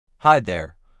Hi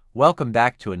there, welcome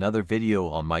back to another video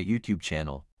on my YouTube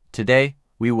channel. Today,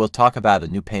 we will talk about a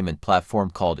new payment platform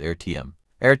called Airtm.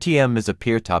 Airtm is a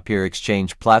peer-to-peer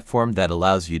exchange platform that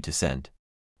allows you to send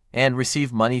and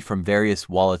receive money from various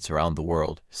wallets around the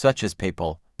world, such as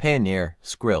PayPal, Payoneer,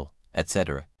 Skrill,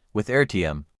 etc. With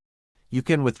Airtm, you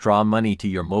can withdraw money to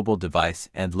your mobile device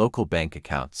and local bank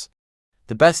accounts.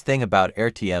 The best thing about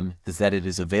Airtm is that it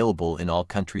is available in all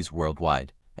countries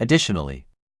worldwide. Additionally,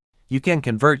 you can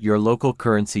convert your local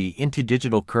currency into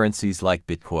digital currencies like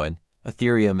Bitcoin,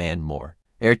 Ethereum, and more.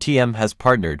 Airtm has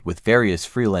partnered with various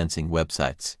freelancing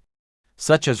websites,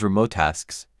 such as Remote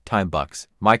Tasks, Timebucks,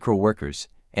 Microworkers,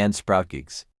 and Sprout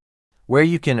Gigs, where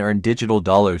you can earn digital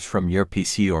dollars from your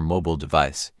PC or mobile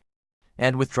device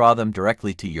and withdraw them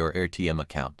directly to your Airtm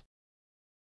account.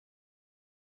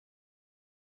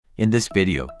 In this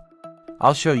video,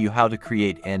 I'll show you how to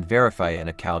create and verify an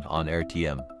account on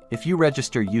Airtm. If you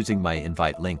register using my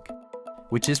invite link,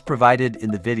 which is provided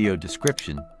in the video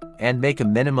description, and make a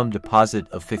minimum deposit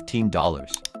of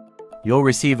 $15, you'll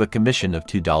receive a commission of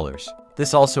 $2.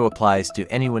 This also applies to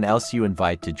anyone else you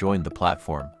invite to join the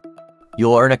platform.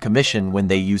 You'll earn a commission when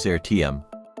they use Airtm,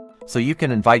 so you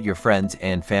can invite your friends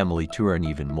and family to earn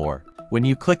even more. When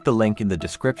you click the link in the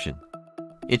description,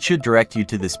 it should direct you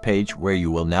to this page where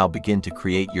you will now begin to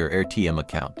create your Airtm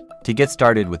account. To get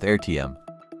started with Airtm,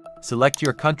 select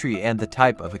your country and the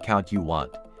type of account you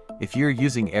want. If you're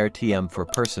using Airtm for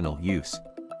personal use,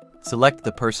 select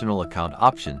the personal account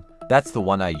option. That's the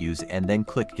one I use, and then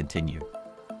click continue.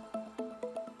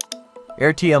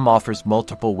 Airtm offers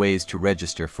multiple ways to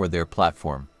register for their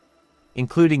platform,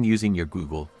 including using your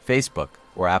Google, Facebook,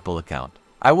 or Apple account.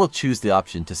 I will choose the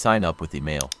option to sign up with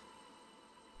email.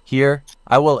 Here,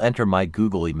 I will enter my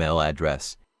Google email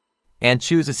address and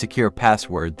choose a secure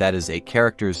password that is 8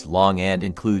 characters long and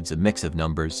includes a mix of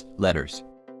numbers, letters,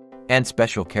 and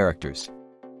special characters.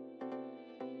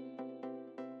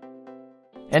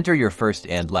 Enter your first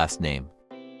and last name,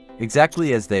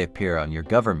 exactly as they appear on your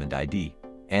government ID,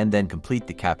 and then complete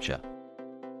the CAPTCHA.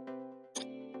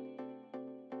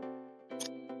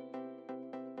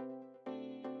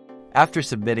 After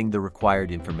submitting the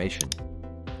required information,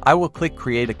 I will click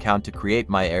Create Account to create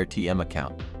my Airtm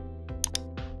account.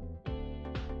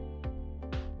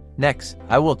 Next,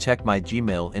 I will check my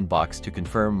Gmail inbox to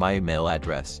confirm my email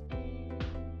address.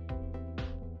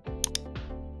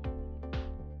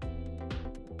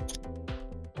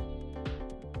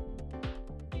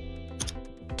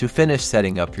 To finish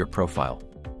setting up your profile,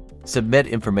 submit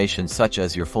information such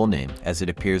as your full name as it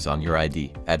appears on your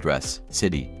ID, address,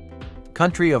 city,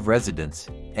 country of residence,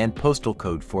 and postal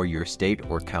code for your state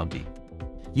or county.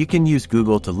 You can use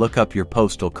Google to look up your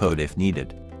postal code if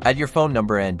needed. Add your phone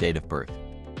number and date of birth.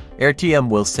 Airtm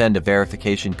will send a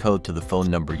verification code to the phone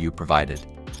number you provided.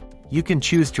 You can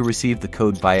choose to receive the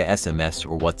code via SMS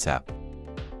or WhatsApp.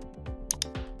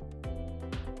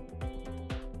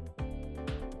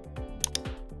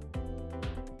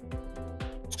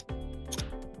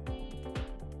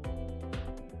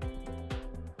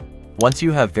 Once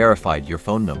you have verified your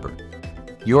phone number,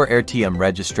 your Airtm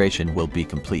registration will be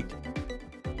complete.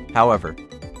 However,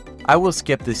 I will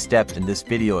skip this step in this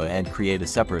video and create a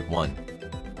separate one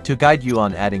to guide you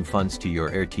on adding funds to your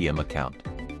Airtm account,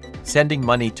 sending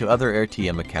money to other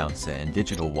Airtm accounts and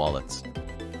digital wallets,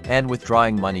 and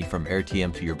withdrawing money from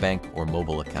Airtm to your bank or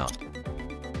mobile account.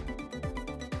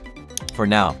 For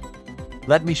now,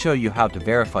 let me show you how to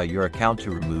verify your account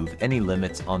to remove any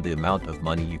limits on the amount of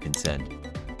money you can send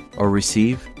or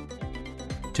receive.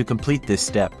 To complete this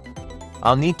step,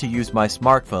 I'll need to use my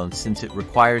smartphone since it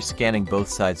requires scanning both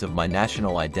sides of my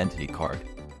national identity card,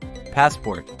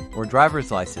 passport, or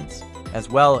driver's license, as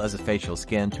well as a facial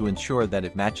scan to ensure that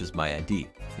it matches my ID.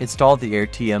 Install the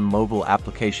Airtm mobile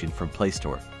application from Play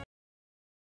Store.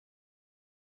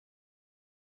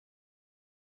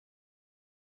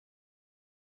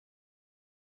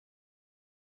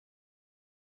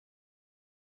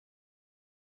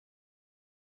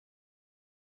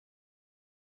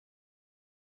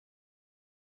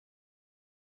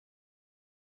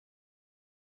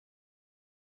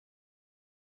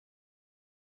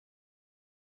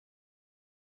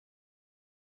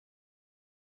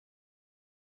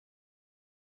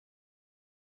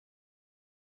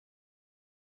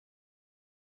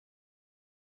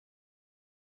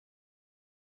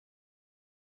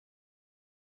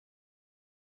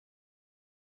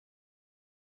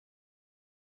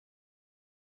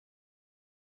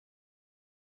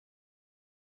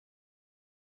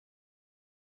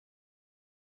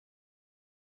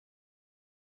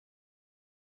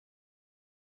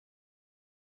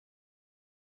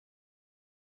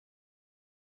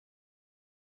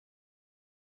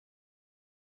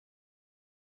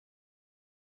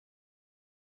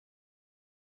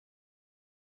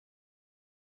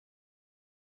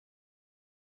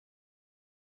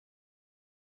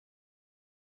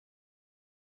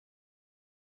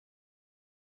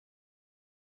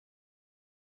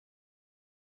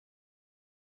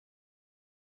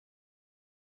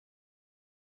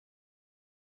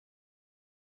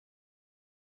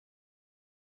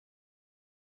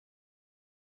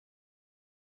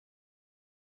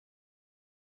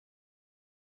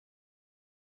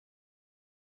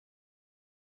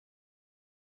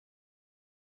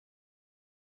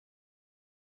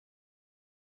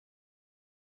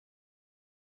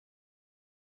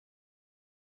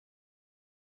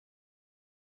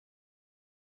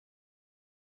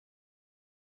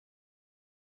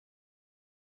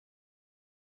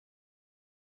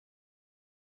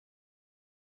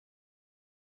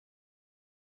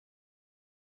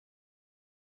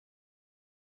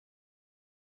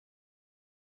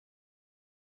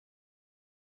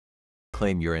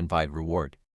 claim your invite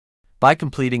reward by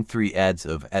completing 3 ads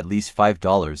of at least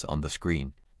 $5 on the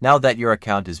screen. Now that your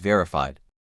account is verified,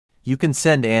 you can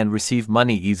send and receive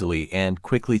money easily and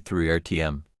quickly through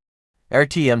Airtm.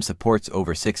 Airtm supports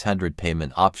over 600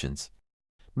 payment options,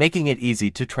 making it easy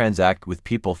to transact with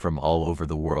people from all over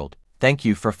the world. Thank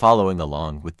you for following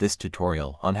along with this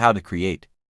tutorial on how to create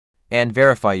and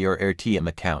verify your Airtm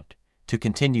account to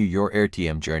continue your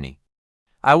Airtm journey.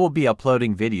 I will be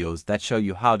uploading videos that show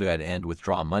you how to add and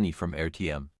withdraw money from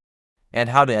Airtm, and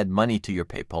how to add money to your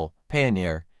PayPal,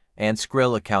 Payoneer, and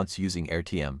Skrill accounts using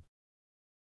Airtm.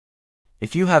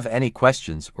 If you have any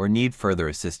questions or need further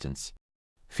assistance,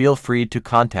 feel free to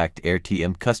contact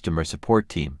Airtm customer support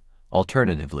team.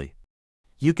 Alternatively,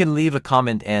 you can leave a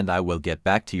comment and I will get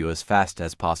back to you as fast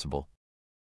as possible.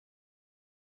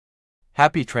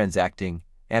 Happy transacting,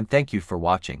 and thank you for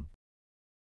watching.